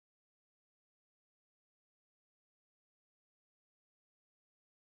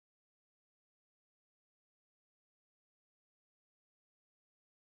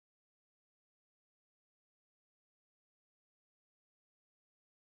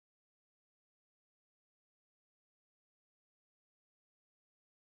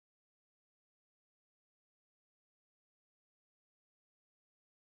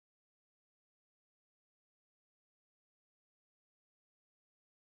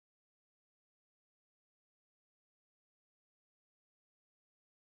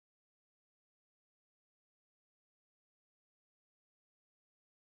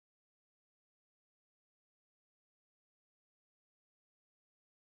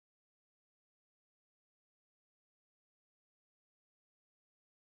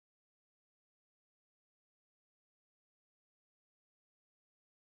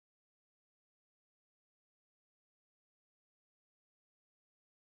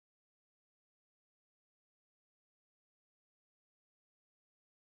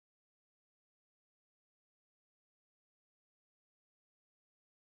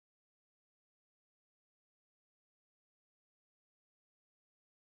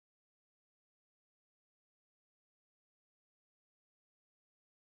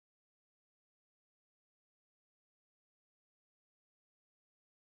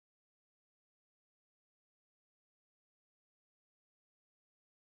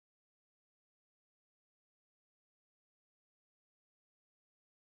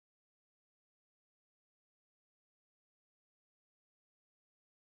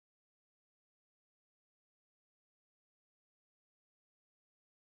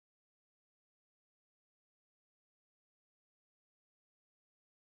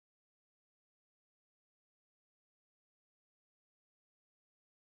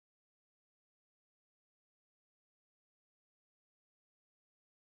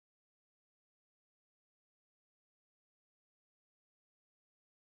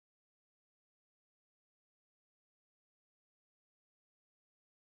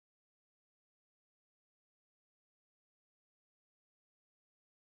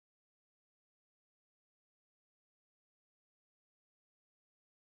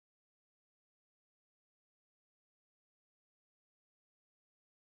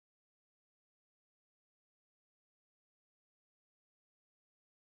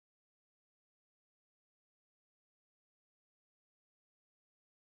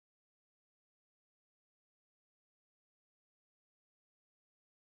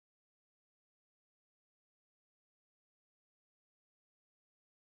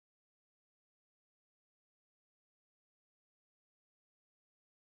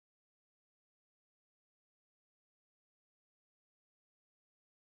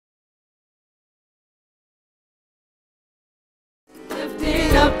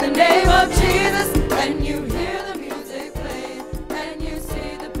the name of Jesus, and you hear the music playing, and you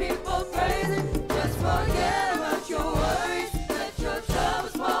see the people praising. Just forget about your worries, let your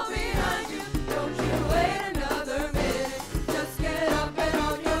troubles fall behind you. Don't you wait another minute, just get up and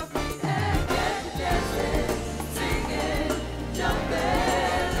on your feet and get dancing, singing,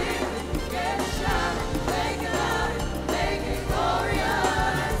 jumping, leaping, get shouting, make it loud, make it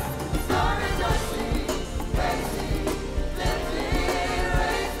glorious. Start rejoicing, praising, lifting,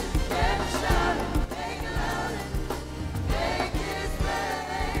 raising,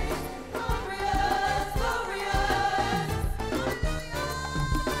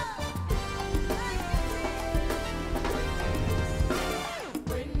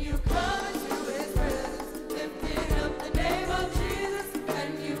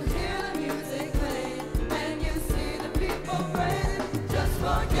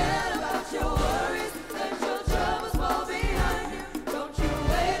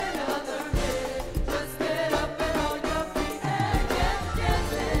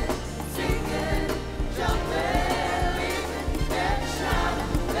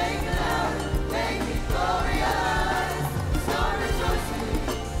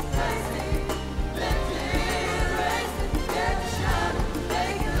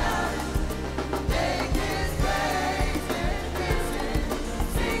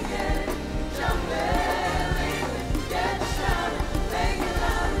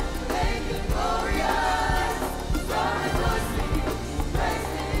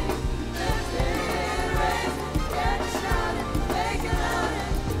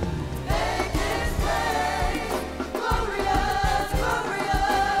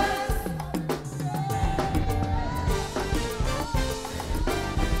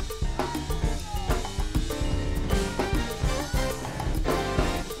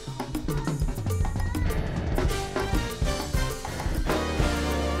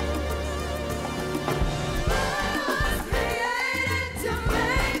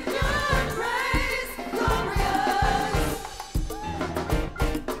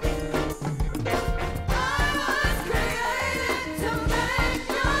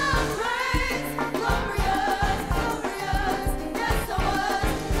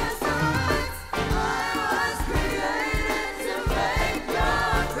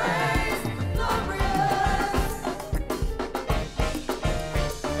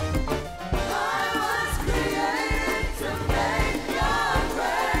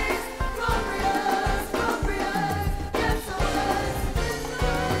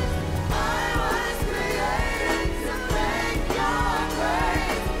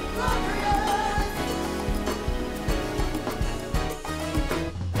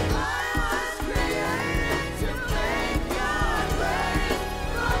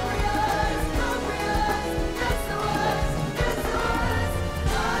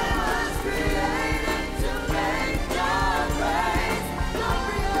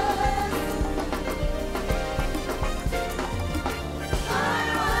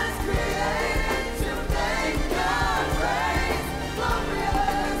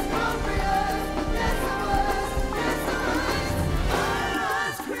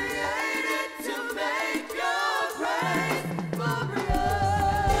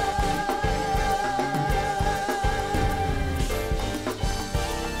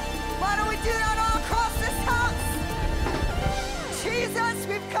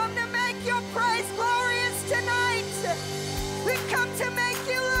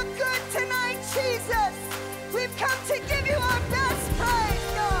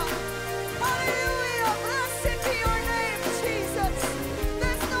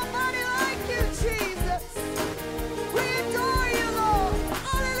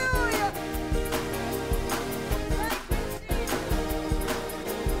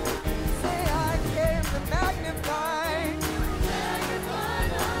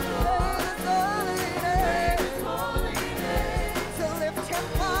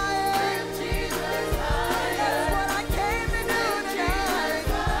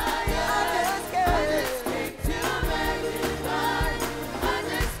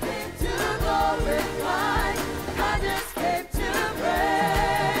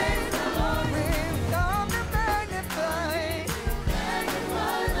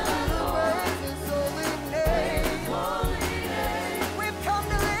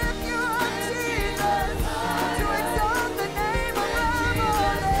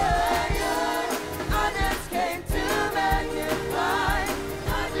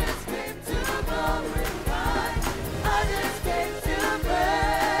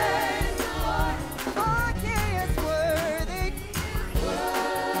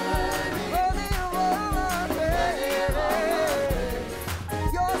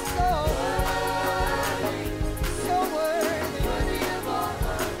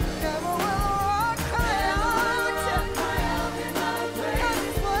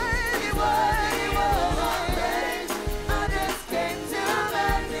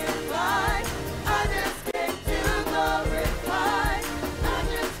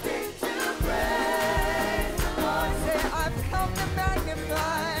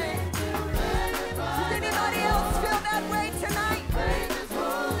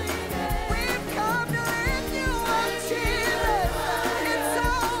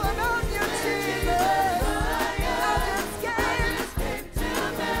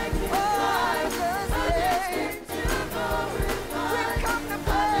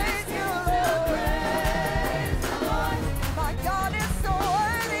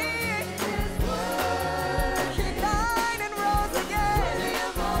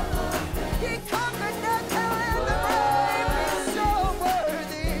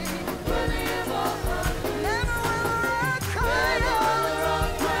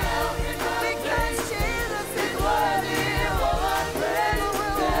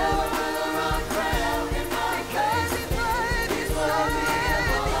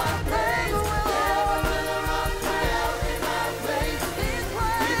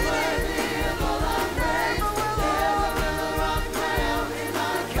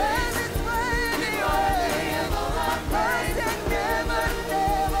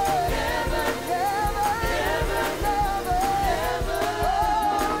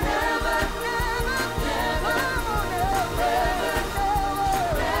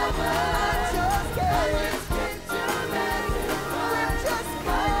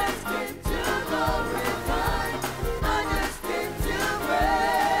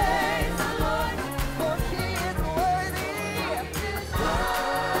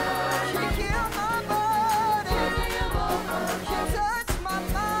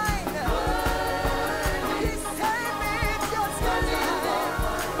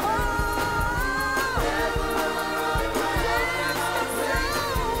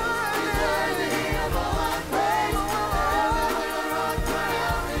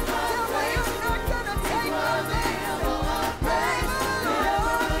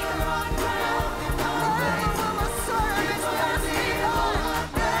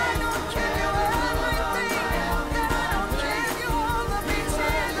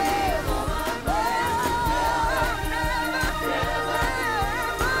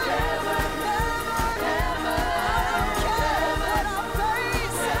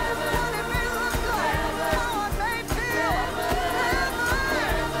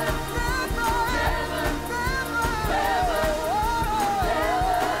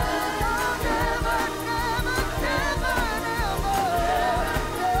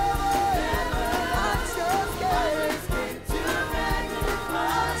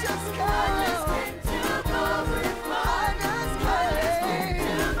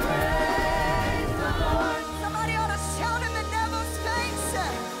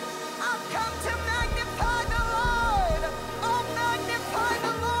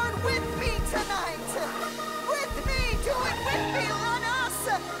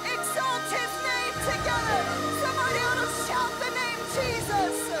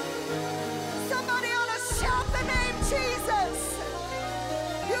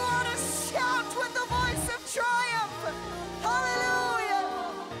 with the voice of triumph. Hallelujah.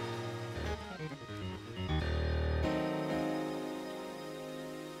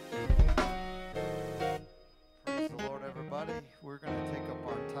 Praise the Lord, everybody. We're going to take up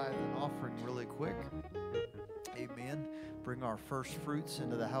our tithe and offering really quick. Amen. Bring our first fruits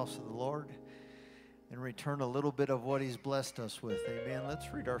into the house of the Lord and return a little bit of what He's blessed us with. Amen.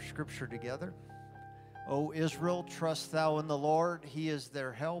 Let's read our scripture together. O Israel, trust thou in the Lord. He is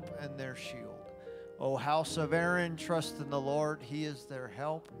their help and their shield. O house of Aaron, trust in the Lord. He is their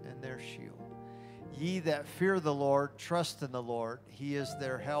help and their shield. Ye that fear the Lord, trust in the Lord. He is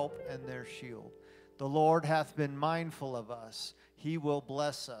their help and their shield. The Lord hath been mindful of us. He will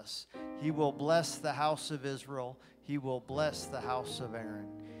bless us. He will bless the house of Israel. He will bless the house of Aaron.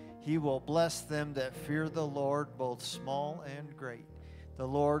 He will bless them that fear the Lord, both small and great. The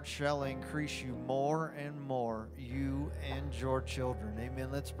Lord shall increase you more and more, you and your children. Amen.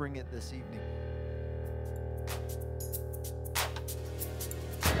 Let's bring it this evening.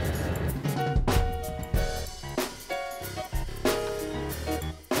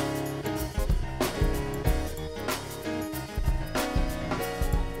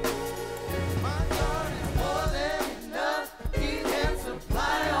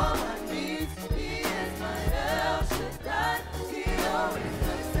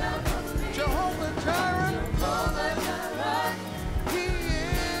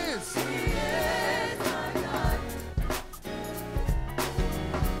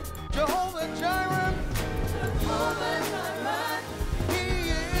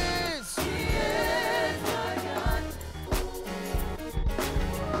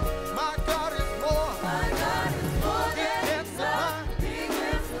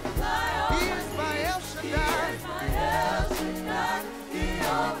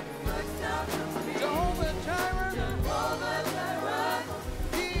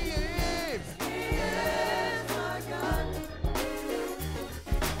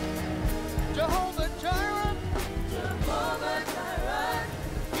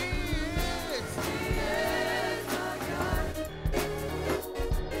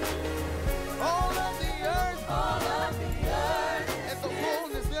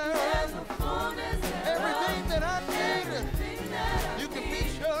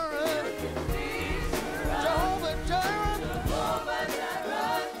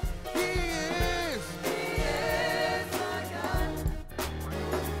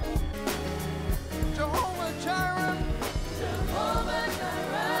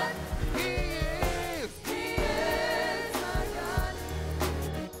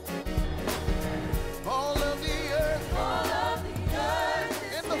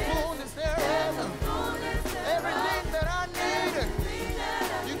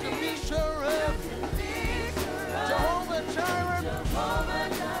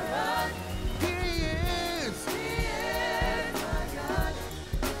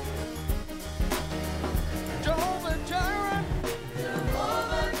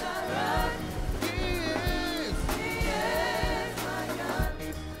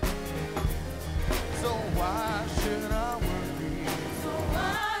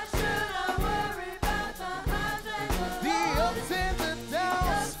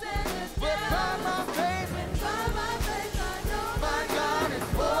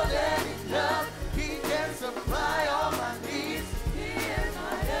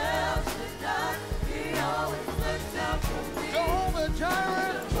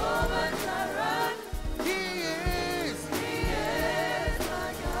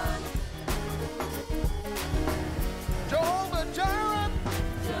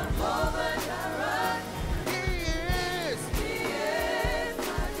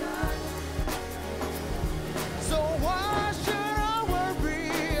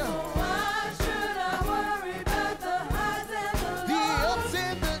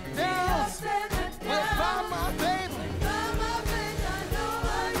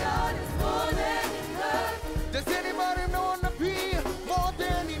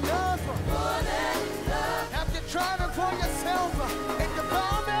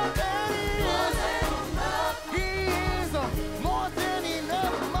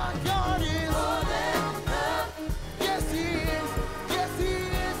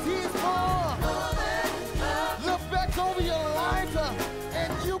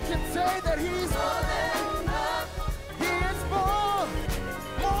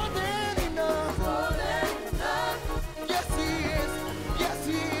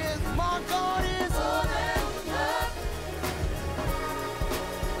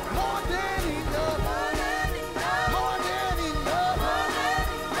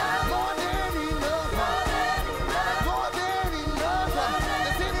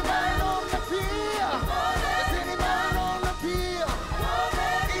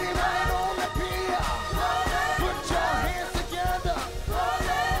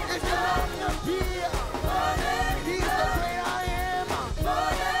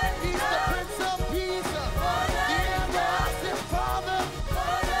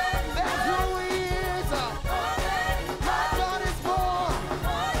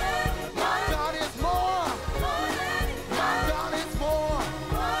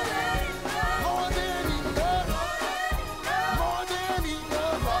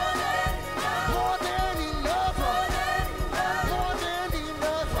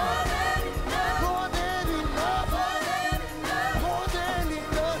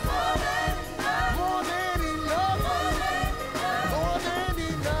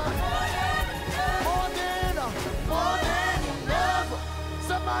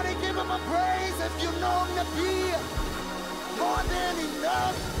 if you know him to be more than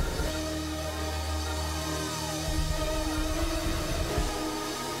enough.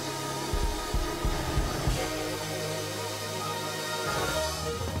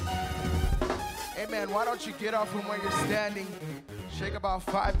 Amen. Why don't you get up from where you're standing, shake about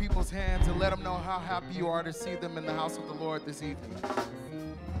 5 people's hands, and let them know how happy you are to see them in the house of the Lord this evening.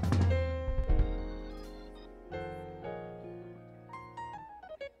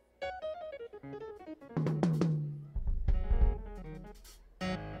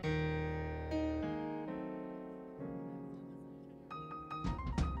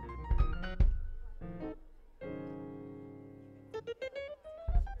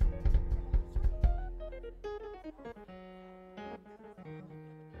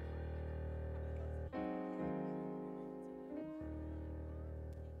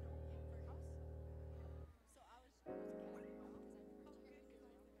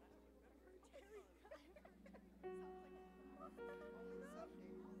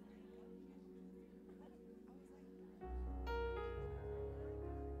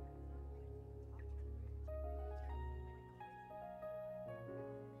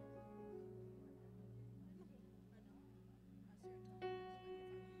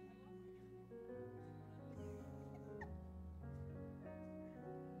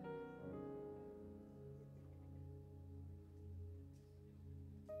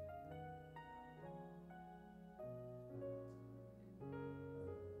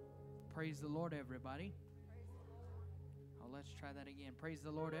 Praise the Lord, everybody. Oh, let's try that again. Praise the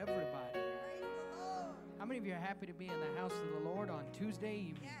Lord, everybody. How many of you are happy to be in the house of the Lord on Tuesday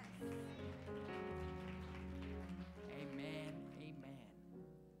evening? Amen. Amen.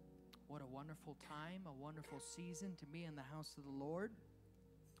 What a wonderful time, a wonderful season to be in the house of the Lord.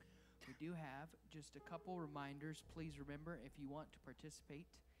 We do have just a couple reminders. Please remember, if you want to participate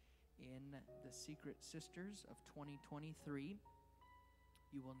in the Secret Sisters of 2023,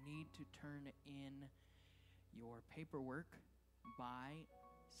 you will need to turn in your paperwork by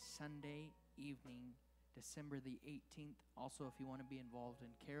Sunday evening, December the 18th. Also, if you want to be involved in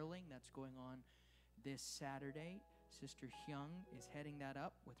caroling, that's going on this Saturday. Sister Hyung is heading that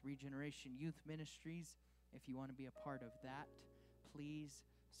up with Regeneration Youth Ministries. If you want to be a part of that, please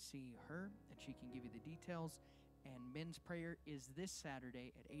see her, and she can give you the details. And men's prayer is this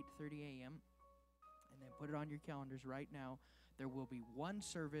Saturday at 8:30 a.m. And then put it on your calendars right now. There will be one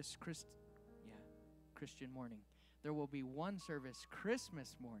service, Christian morning. There will be one service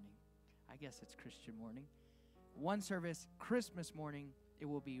Christmas morning. I guess it's Christian morning. One service Christmas morning. It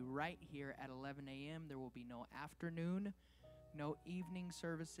will be right here at 11 a.m. There will be no afternoon, no evening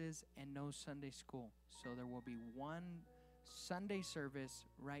services, and no Sunday school. So there will be one Sunday service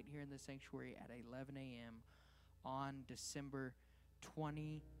right here in the sanctuary at 11 a.m. on December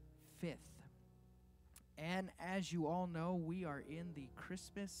 25th. And as you all know, we are in the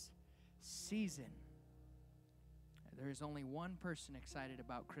Christmas season. There is only one person excited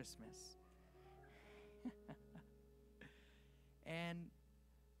about Christmas. And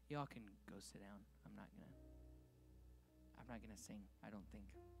y'all can go sit down. I'm not gonna sing, I don't think.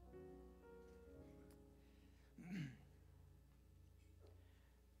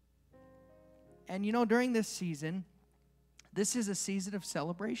 And you know, during this season, this is a season of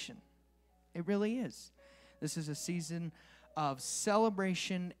celebration. It really is. This is a season of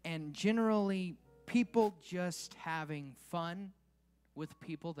celebration and generally people just having fun with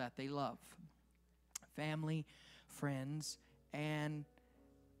people that they love. Family, friends, and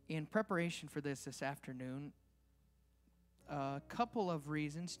in preparation for this afternoon, a couple of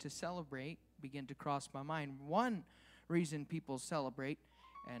reasons to celebrate begin to cross my mind. One reason people celebrate,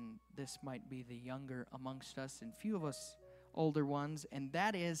 and this might be the younger amongst us and few of us older ones, and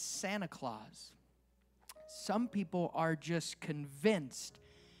that is Santa Claus. Some people are just convinced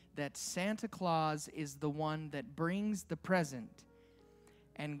that Santa Claus is the one that brings the present,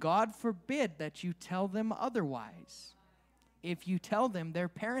 and God forbid that you tell them otherwise. If you tell them, their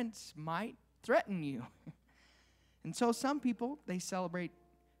parents might threaten you. And so some people, they celebrate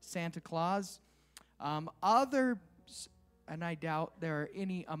Santa Claus. Others, and I doubt there are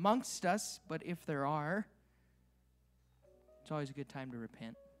any amongst us, but if there are, it's always a good time to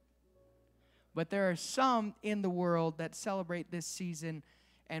repent. But there are some in the world that celebrate this season,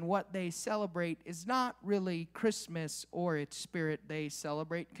 and what they celebrate is not really Christmas or its spirit. They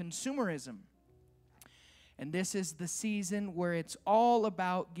celebrate consumerism. And this is the season where it's all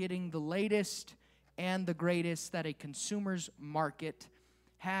about getting the latest and the greatest that a consumer's market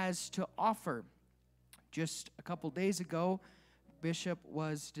has to offer. Just a couple days ago, Bishop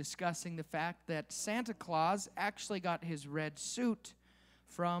was discussing the fact that Santa Claus actually got his red suit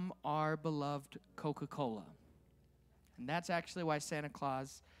from our beloved Coca-Cola. And that's actually why Santa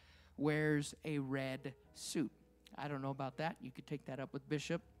Claus wears a red suit. I don't know about that. You could take that up with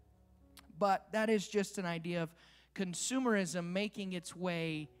Bishop. But that is just an idea of consumerism making its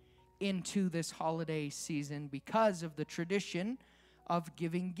way into this holiday season because of the tradition of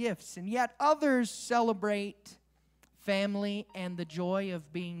giving gifts. And yet others celebrate family and the joy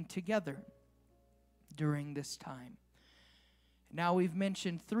of being together during this time. Now we've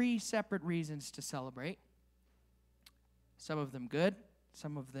mentioned 3 separate reasons to celebrate. Some of them good,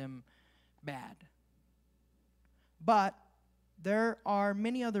 some of them bad. But there are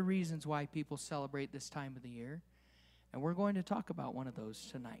many other reasons why people celebrate this time of the year, and we're going to talk about one of those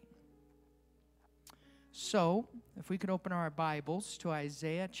tonight. So, if we could open our Bibles to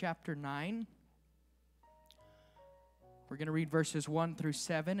Isaiah chapter 9. We're going to read verses 1 through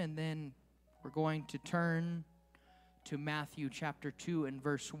 7, and then we're going to turn to Matthew chapter 2 and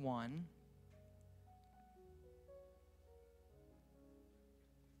verse 1.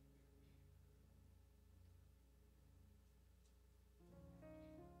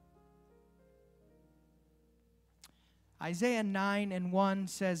 Isaiah 9 and 1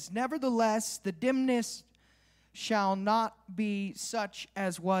 says, "Nevertheless, the dimness shall not be such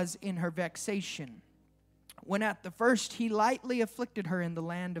as was in her vexation, when at the first he lightly afflicted her in the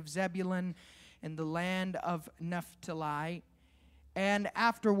land of Zebulun, in the land of Naphtali, and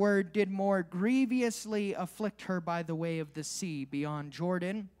afterward did more grievously afflict her by the way of the sea beyond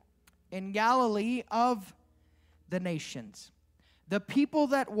Jordan, in Galilee of the nations. The people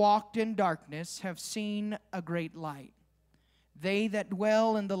that walked in darkness have seen a great light. They that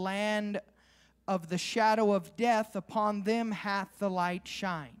dwell in the land of the shadow of death, upon them hath the light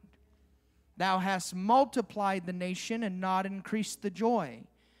shined. Thou hast multiplied the nation and not increased the joy.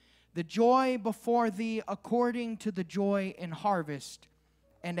 The joy before thee according to the joy in harvest,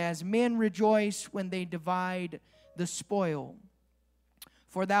 and as men rejoice when they divide the spoil.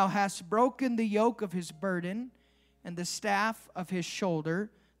 For thou hast broken the yoke of his burden, and the staff of his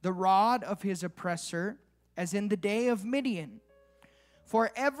shoulder, the rod of his oppressor, as in the day of Midian. For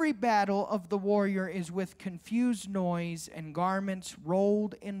every battle of the warrior is with confused noise and garments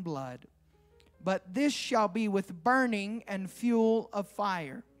rolled in blood. But this shall be with burning and fuel of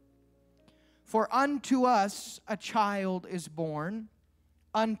fire. For unto us a child is born,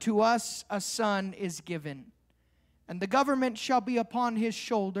 unto us a son is given, and the government shall be upon his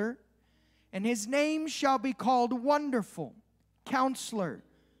shoulder, and his name shall be called Wonderful, Counselor,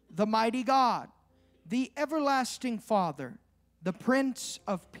 the Mighty God, the Everlasting Father, the Prince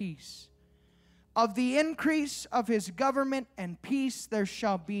of Peace. Of the increase of his government and peace there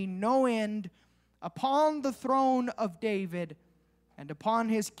shall be no end, upon the throne of David and upon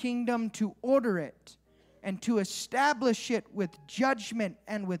his kingdom, to order it and to establish it with judgment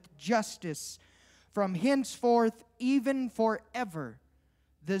and with justice from henceforth even forever.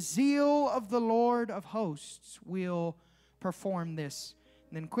 The zeal of the Lord of hosts will perform this."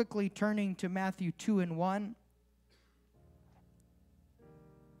 And then quickly turning to Matthew 2 and 1.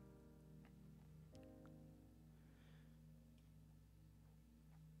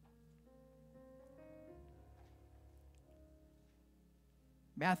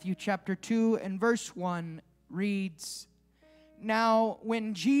 Matthew chapter 2 and verse 1 reads, "Now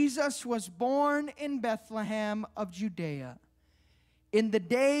when Jesus was born in Bethlehem of Judea, in the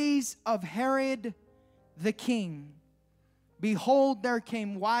days of Herod the king, behold, there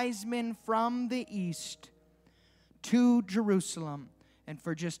came wise men from the east to Jerusalem." And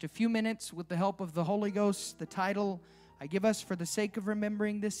for just a few minutes, with the help of the Holy Ghost, the title I give us for the sake of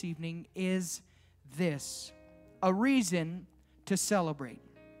remembering this evening is this: A Reason to Celebrate.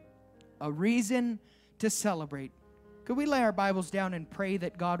 A reason to celebrate. Could we lay our Bibles down and pray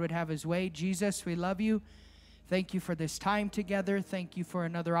that God would have his way? Jesus, we love you. Thank you for this time together. Thank you for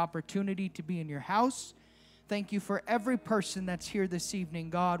another opportunity to be in your house. Thank you for every person that's here this evening,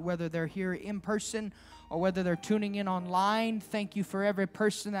 God, whether they're here in person or whether they're tuning in online. Thank you for every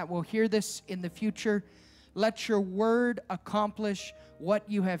person that will hear this in the future. Let your word accomplish what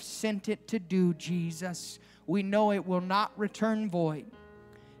you have sent it to do, Jesus. We know it will not return void.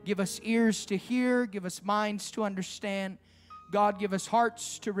 Give us ears to hear. Give us minds to understand. God, give us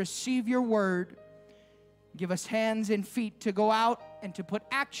hearts to receive your word. Give us hands and feet to go out and to put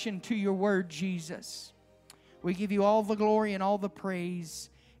action to your word, Jesus. We give you all the glory and all the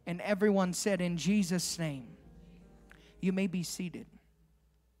praise. And everyone said, in Jesus' name. You may be seated.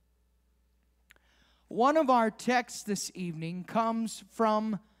 One of our texts this evening comes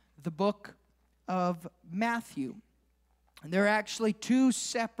from the book of Matthew. There are actually 2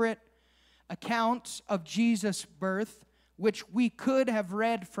 separate accounts of Jesus' birth. which we could have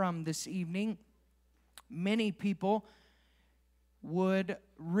read from this evening, many people would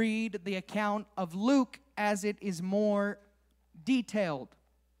read the account of Luke as it is more detailed.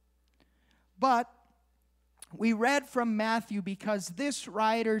 But we read from Matthew because this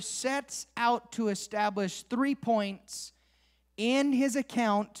writer sets out to establish 3 points in his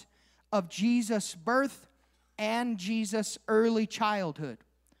account of Jesus' birth and Jesus' early childhood.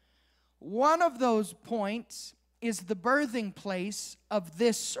 One of those points is the birthing place of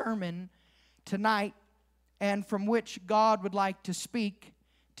this sermon tonight, and from which God would like to speak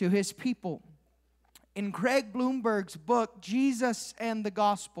to his people. In Craig Bloomberg's book, Jesus and the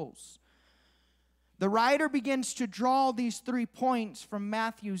Gospels, the writer begins to draw these 3 points from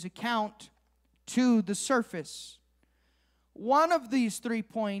Matthew's account to the surface. One of these 3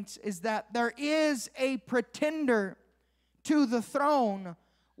 points is that there is a pretender to the throne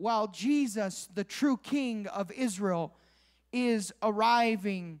while Jesus, the true King of Israel, is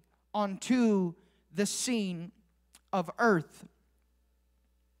arriving onto the scene of earth.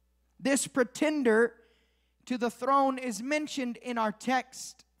 This pretender to the throne is mentioned in our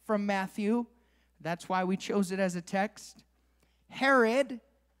text from Matthew. That's why we chose it as a text. Herod,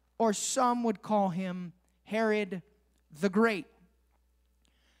 or some would call him Herod the Great.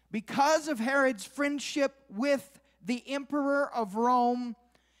 Because of Herod's friendship with the emperor of Rome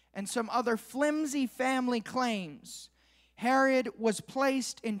and some other flimsy family claims, Herod was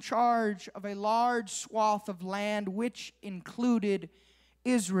placed in charge of a large swath of land which included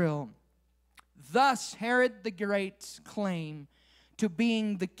Israel. Thus, Herod the Great's claim to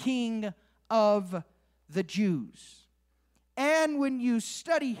being the king of the Jews. And when you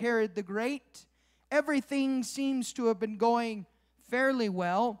study Herod the Great, everything seems to have been going fairly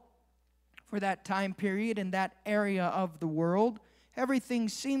well for that time period in that area of the world. Everything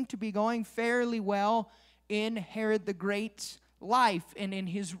seemed to be going fairly well in Herod the Great's life and in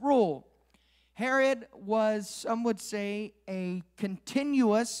his rule. Herod was, some would say, a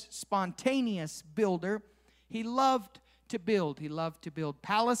continuous, spontaneous builder. He loved to build. He loved to build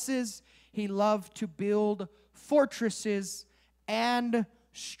palaces. He loved to build fortresses and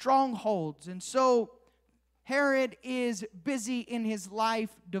strongholds. And so Herod is busy in his life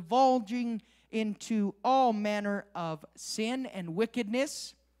divulging into all manner of sin and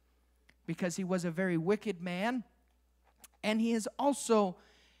wickedness because he was a very wicked man. And he is also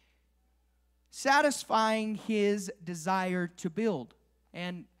satisfying his desire to build.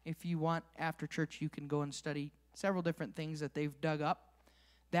 And if you want, after church, you can go and study several different things that they've dug up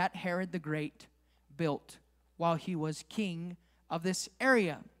that Herod the Great built while he was king of this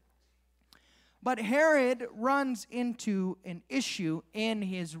area. But Herod runs into an issue in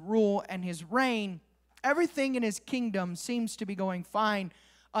his rule and his reign. Everything in his kingdom seems to be going fine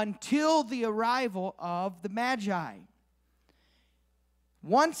until the arrival of the Magi.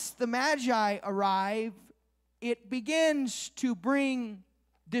 Once the Magi arrive, it begins to bring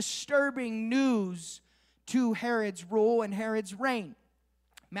disturbing news to Herod's rule and Herod's reign.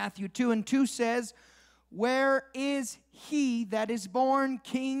 Matthew 2:2 says, "Where is he that is born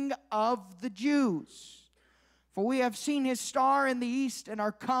King of the Jews? For we have seen his star in the east and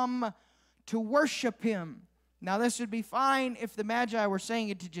are come to worship him." Now this would be fine if the Magi were saying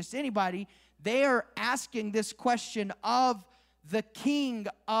it to just anybody. They are asking this question of the king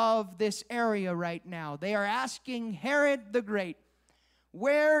of this area right now. They are asking Herod the Great,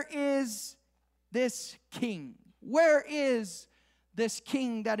 where is this king? Where is this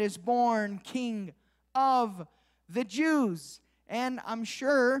king that is born King of the Jews? And I'm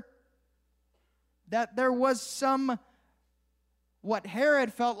sure that there was some, what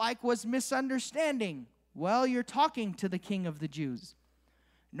Herod felt like was misunderstanding. Well, you're talking to the King of the Jews.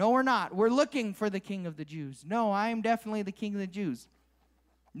 No, we're not. We're looking for the King of the Jews. No, I am definitely the King of the Jews.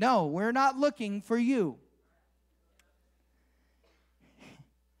 No, we're not looking for you.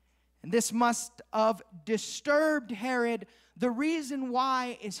 And this must have disturbed Herod. The reason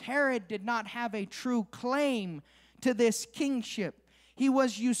why is Herod did not have a true claim to this kingship. He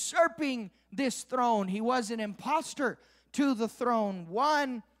was usurping this throne. He was an imposter to the throne.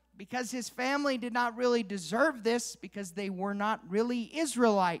 One, because his family did not really deserve this because they were not really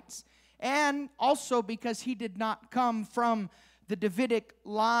Israelites. And also because he did not come from the Davidic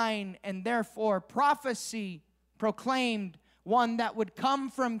line, and therefore prophecy proclaimed one that would come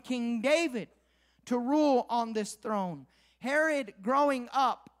from King David to rule on this throne. Herod, growing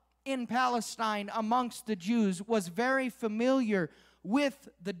up in Palestine amongst the Jews, was very familiar with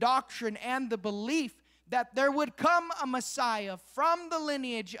the doctrine and the belief that there would come a Messiah from the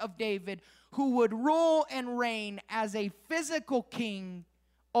lineage of David who would rule and reign as a physical king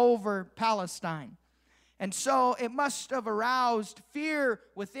over Palestine. And so it must have aroused fear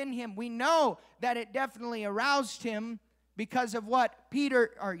within him. We know that it definitely aroused him because of what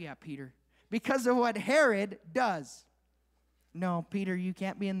because of what Herod does. No, Peter, you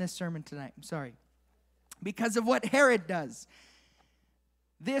can't be in this sermon tonight. I'm sorry. Because of what Herod does.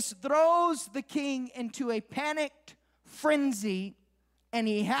 This throws the king into a panicked frenzy, and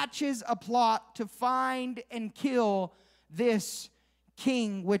he hatches a plot to find and kill this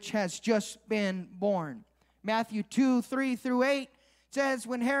king which has just been born. Matthew 2:3-8 says,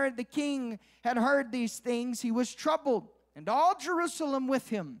 when Herod the king had heard these things, he was troubled, and all Jerusalem with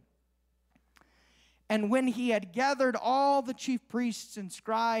him. And when he had gathered all the chief priests and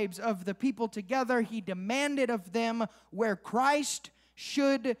scribes of the people together, he demanded of them where Christ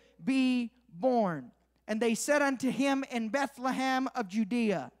should be born. And they said unto him, in Bethlehem of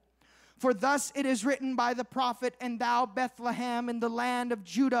Judea. For thus it is written by the prophet, and thou, Bethlehem, in the land of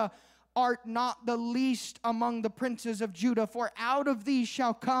Judah, art not the least among the princes of Judah, for out of thee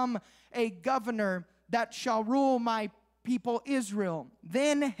shall come a governor that shall rule my people Israel.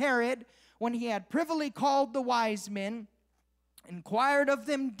 Then Herod, when he had privily called the wise men, inquired of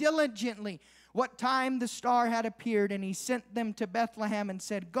them diligently what time the star had appeared, and he sent them to Bethlehem and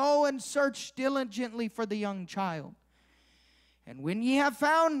said, go and search diligently for the young child. And when ye have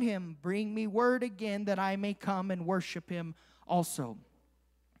found him, bring me word again that I may come and worship him also.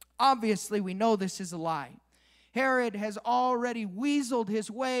 Obviously, we know this is a lie. Herod has already weaseled his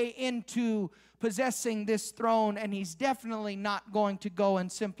way into possessing this throne, and he's definitely not going to go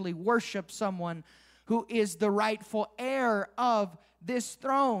and simply worship someone who is the rightful heir of this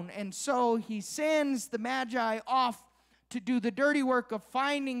throne. And so he sends the Magi off to do the dirty work of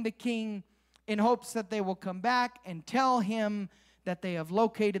finding the king in hopes that they will come back and tell him that they have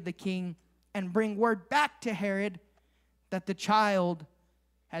located the king and bring word back to Herod that the child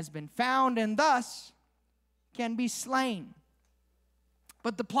has been found and thus can be slain.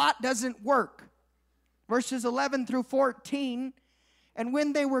 But the plot doesn't work. Verses 11-14, and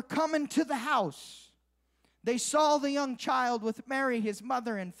when they were come into the house, they saw the young child with Mary his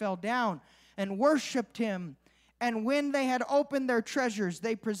mother, and fell down and worshipped him. And when they had opened their treasures,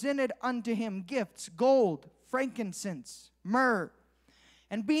 they presented unto him gifts, gold, frankincense, myrrh.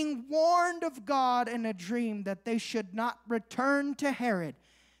 And being warned of God in a dream that they should not return to Herod,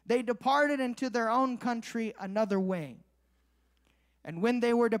 they departed into their own country another way. And when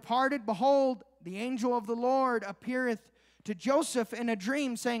they were departed, behold, the angel of the Lord appeareth to Joseph in a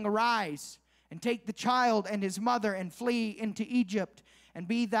dream, saying, arise, and take the child and his mother, and flee into Egypt, and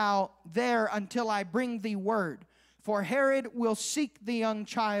be thou there until I bring thee word. For Herod will seek the young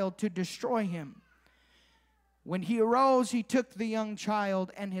child to destroy him. When he arose, he took the young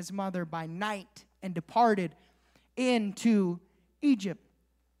child and his mother by night, and departed into Egypt.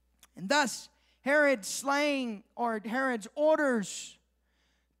 And thus, Herod's orders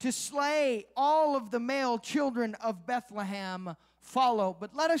to slay all of the male children of Bethlehem follow.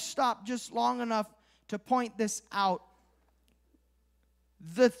 But let us stop just long enough to point this out.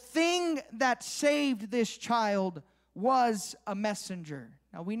 The thing that saved this child was a messenger.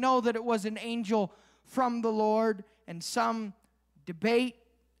 Now we know that it was an angel from the Lord, and some debate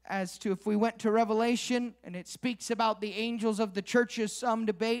as to if we went to Revelation and it speaks about the angels of the churches, some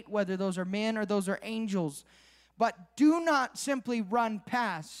debate whether those are men or those are angels. But do not simply run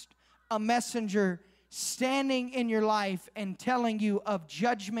past a messenger standing in your life and telling you of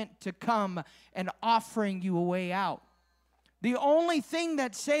judgment to come and offering you a way out. The only thing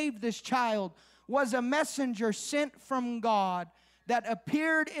that saved this child was a messenger sent from God that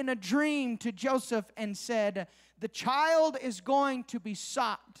appeared in a dream to Joseph and said, the child is going to be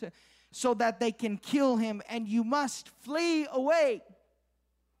sought so that they can kill him, and you must flee away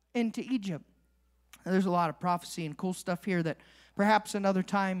into Egypt. Now, there's a lot of prophecy and cool stuff here that perhaps another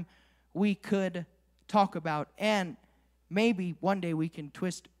time we could talk about. And maybe one day we can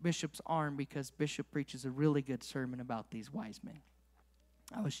twist Bishop's arm, because Bishop preaches a really good sermon about these wise men.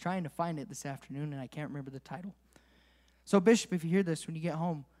 I was trying to find it this afternoon, and I can't remember the title. So, Bishop, if you hear this when you get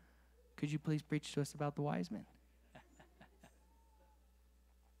home, could you please preach to us about the wise men?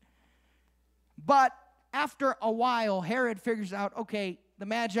 But after a while, Herod figures out, okay, the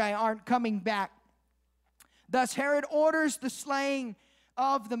Magi aren't coming back. Thus, Herod orders the slaying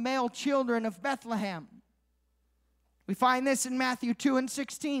of the male children of Bethlehem. We find this in Matthew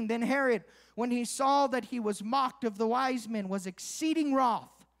 2:16. Then Herod, when he saw that he was mocked of the wise men, was exceeding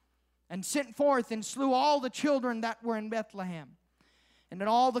wroth, and sent forth and slew all the children that were in Bethlehem, and in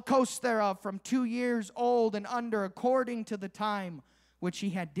all the coasts thereof, from 2 years old and under, according to the time which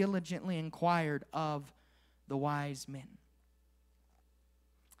he had diligently inquired of the wise men.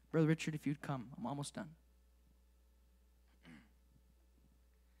 Brother Richard, if you'd come, I'm almost done.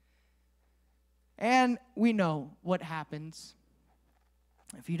 And we know what happens.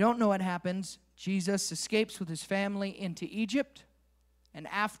 If you don't know what happens, Jesus escapes with his family into Egypt. And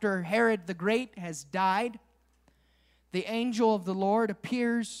after Herod the Great has died, the angel of the Lord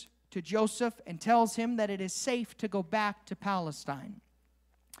appears to Joseph and tells him that it is safe to go back to Palestine.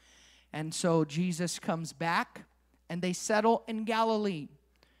 And so Jesus comes back, and they settle in Galilee.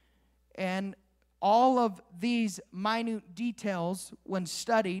 And all of these minute details, when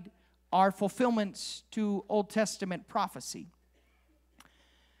studied, are fulfillments to Old Testament prophecy.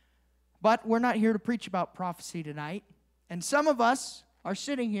 But we're not here to preach about prophecy tonight. And some of us are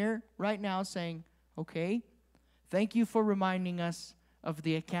sitting here right now saying, okay, thank you for reminding us of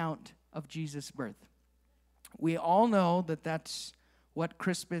the account of Jesus' birth. We all know that that's what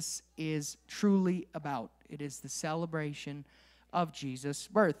Christmas is truly about. It is the celebration of Jesus'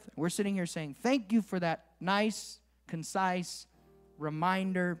 birth. We're sitting here saying, thank you for that nice, concise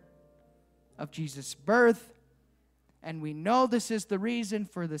reminder of Jesus' birth. And we know this is the reason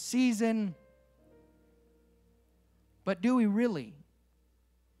for the season. But do we really?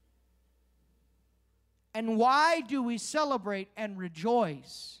 And why do we celebrate and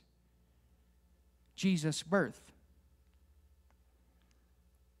rejoice Jesus' birth?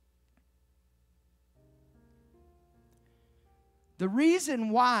 The reason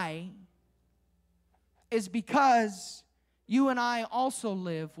why is because you and I also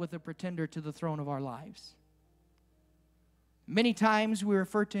live with a pretender to the throne of our lives. Many times we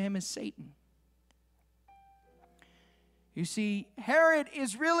refer to him as Satan. You see, Herod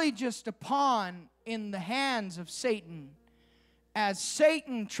is really just a pawn in the hands of Satan as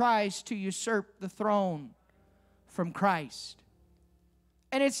Satan tries to usurp the throne from Christ.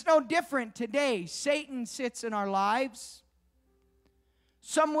 And it's no different today. Satan sits in our lives.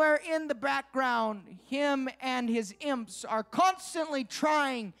 Somewhere in the background, him and his imps are constantly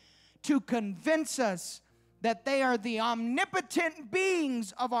trying to convince us that they are the omnipotent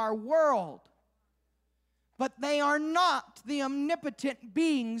beings of our world. But they are not the omnipotent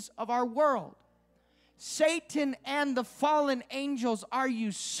beings of our world. Satan and the fallen angels are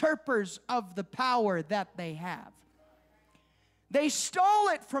usurpers of the power that they have. They stole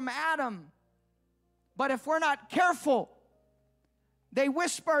it from Adam, but if we're not careful, they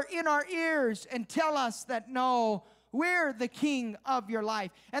whisper in our ears and tell us that, no, we're the king of your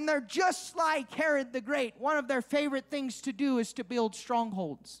life. And they're just like Herod the Great. One of their favorite things to do is to build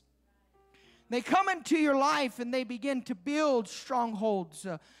strongholds. They come into your life and they begin to build strongholds,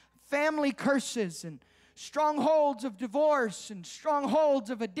 family curses and strongholds of divorce and strongholds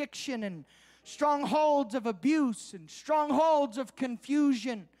of addiction and strongholds of abuse and strongholds of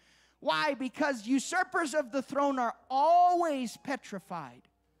confusion. Why? Because usurpers of the throne are always petrified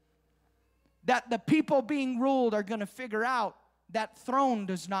that the people being ruled are going to figure out that throne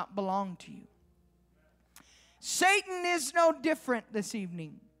does not belong to you. Satan is no different this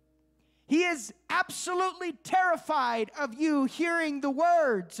evening. He is absolutely terrified of you hearing the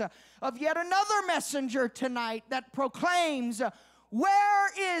words of yet another messenger tonight that proclaims,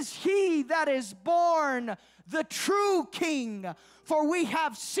 "Where is he that is born, the true King? For we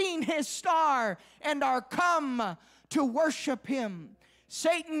have seen his star and are come to worship him."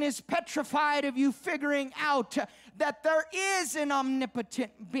 Satan is petrified of you figuring out that there is an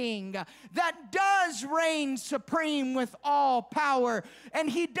omnipotent being that does reign supreme with all power. And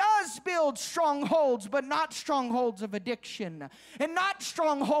he does build strongholds, but not strongholds of addiction, and not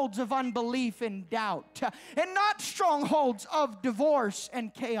strongholds of unbelief and doubt, and not strongholds of divorce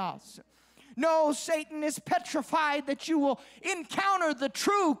and chaos. No, Satan is petrified that you will encounter the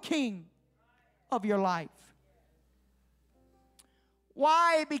true King of your life.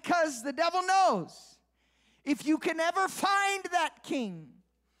 Why? Because the devil knows if you can ever find that king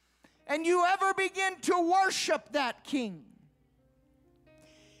and you ever begin to worship that king,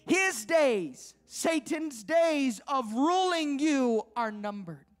 his days, Satan's days of ruling you are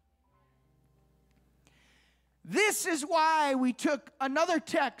numbered. This is why we took another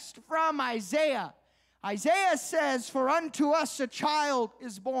text from Isaiah. Isaiah says, "For unto us a child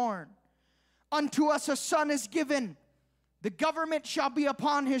is born, unto us a son is given. The government shall be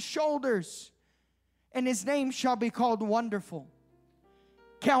upon his shoulders, and his name shall be called Wonderful,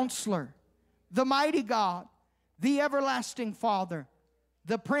 Counselor, the Mighty God, the Everlasting Father,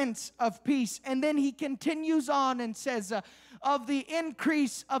 the Prince of Peace." And then he continues on and says, "Of the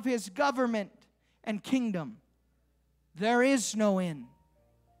increase of his government and kingdom, there is no end."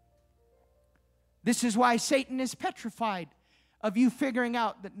 This is why Satan is petrified of you figuring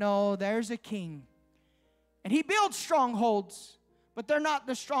out that, no, there's a king. And he builds strongholds, but they're not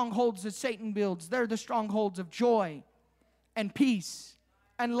the strongholds that Satan builds. They're the strongholds of joy and peace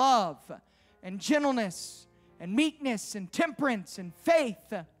and love and gentleness and meekness and temperance and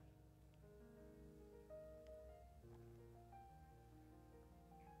faith.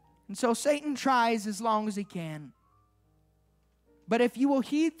 And so Satan tries as long as he can. But if you will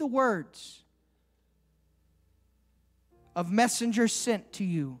heed the words of messengers sent to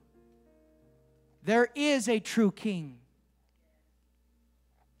you, there is a true king.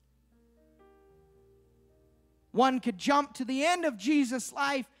 One could jump to the end of Jesus'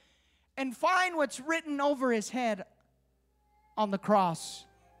 life and find what's written over his head on the cross.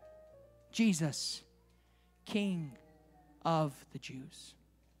 Jesus, King of the Jews.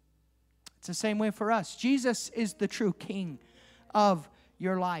 It's the same way for us. Jesus is the true King of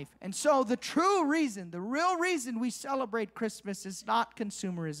your life. And so the true reason, the real reason we celebrate Christmas is not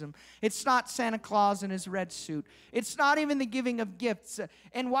consumerism. It's not Santa Claus in his red suit. It's not even the giving of gifts.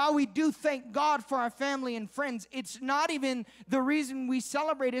 And while we do thank God for our family and friends, it's not even the reason we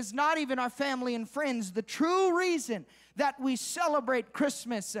celebrate is not even our family and friends. The true reason that we celebrate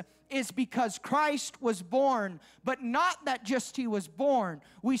Christmas is because Christ was born, but not that just he was born.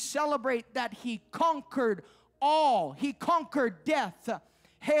 We celebrate that he conquered all. He conquered death,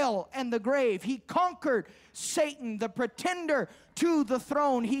 hell, and the grave. He conquered Satan, the pretender to the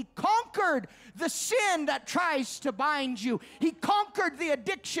throne. He conquered the sin that tries to bind you. He conquered the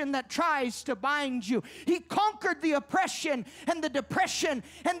addiction that tries to bind you. He conquered the oppression and the depression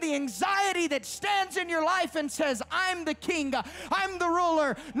and the anxiety that stands in your life and says, I'm the king, I'm the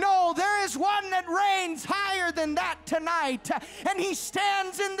ruler. No, there is one that reigns higher than that tonight. And he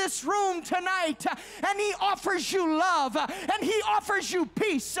stands in this room tonight and he offers you love and he offers you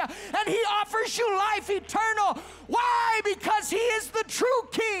peace and he offers you life eternal. Why? Because he is the true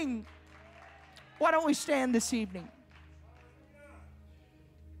king. Why don't we stand this evening?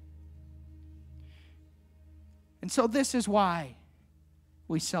 And so this is why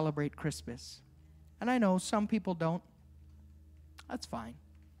we celebrate Christmas. And I know some people don't. That's fine.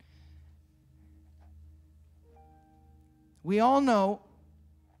 We all know,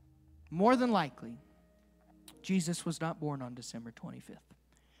 more than likely, Jesus was not born on December 25th.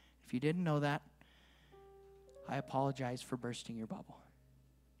 If you didn't know that, I apologize for bursting your bubble.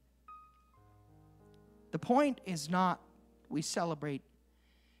 The point is not we celebrate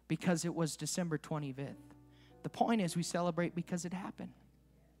because it was December 25th. The point is we celebrate because it happened.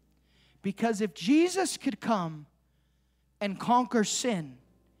 Because if Jesus could come and conquer sin,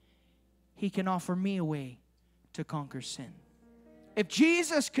 he can offer me a way to conquer sin. If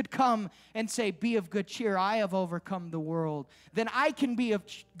Jesus could come and say, be of good cheer, I have overcome the world, then I can be of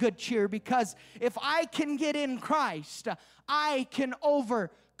good cheer, because if I can get in Christ, I can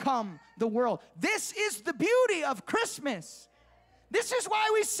overcome the world. This is the beauty of Christmas. This is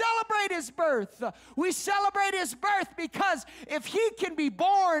why we celebrate his birth. We celebrate his birth because if he can be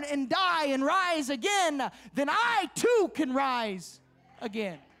born and die and rise again, then I too can rise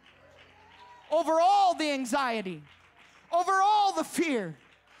again. Over all the anxiety, over all the fear,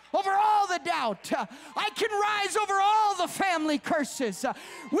 over all the doubt. I can rise over all the family curses.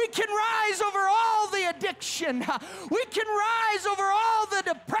 We can rise over all the addiction. We can rise over all the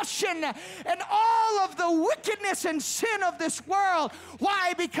depression and all of the wickedness and sin of this world.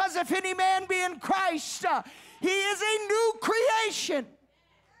 Why? Because if any man be in Christ, he is a new creation.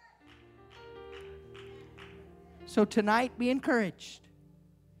 So tonight, be encouraged.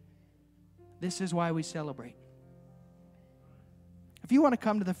 This is why we celebrate. If you want to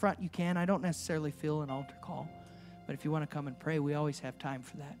come to the front, you can. I don't necessarily feel an altar call. But if you want to come and pray, we always have time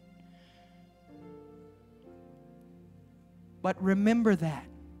for that. But remember that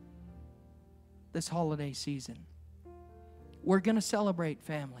this holiday season, we're going to celebrate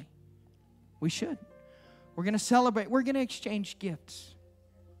family. We should. We're going to celebrate. We're going to exchange gifts.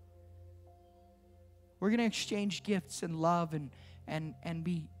 We're going to exchange gifts and love and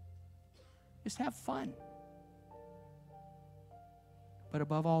be, just have fun. But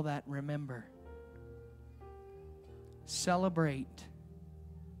above all that, remember, celebrate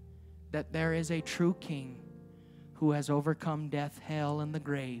that there is a true king who has overcome death, hell, and the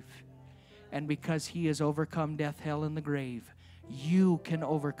grave. And because he has overcome death, hell, and the grave, you can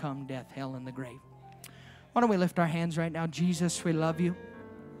overcome death, hell, and the grave. Why don't we lift our hands right now? Jesus, we love you.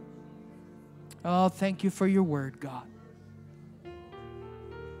 Oh, thank you for your word, God.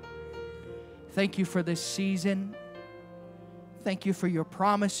 Thank you for this season. Thank you for your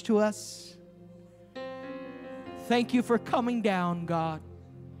promise to us. Thank you for coming down, God.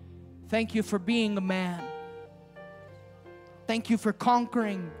 Thank you for being a man. Thank you for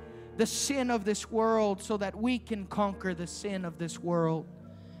conquering the sin of this world so that we can conquer the sin of this world.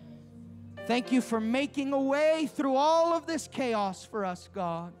 Thank you for making a way through all of this chaos for us,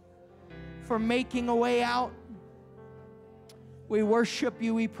 God. for making a way out. We worship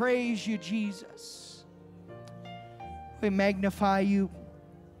you. We praise you, Jesus. We magnify you.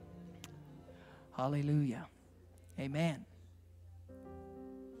 Hallelujah. Amen.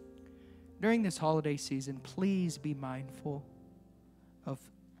 During this holiday season, please be mindful of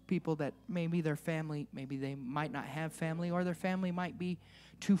people that maybe their family, maybe they might not have family, or their family might be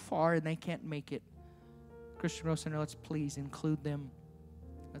too far and they can't make it. Christian Growth Center, let's please include them.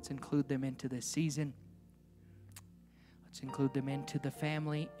 Let's include them into this season. Let's include them into the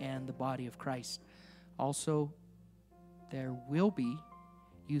family and the body of Christ. Also, there will be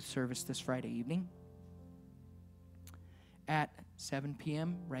youth service this Friday evening at 7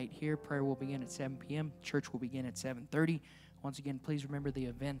 p.m. right here. Prayer will begin at 7 p.m. Church will begin at 7:30. Once again, please remember the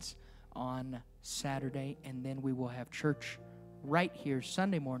events on Saturday, and then we will have church right here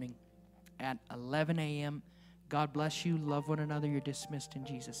Sunday morning at 11 a.m. God bless you. Love one another. You're dismissed in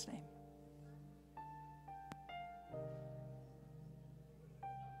Jesus' name.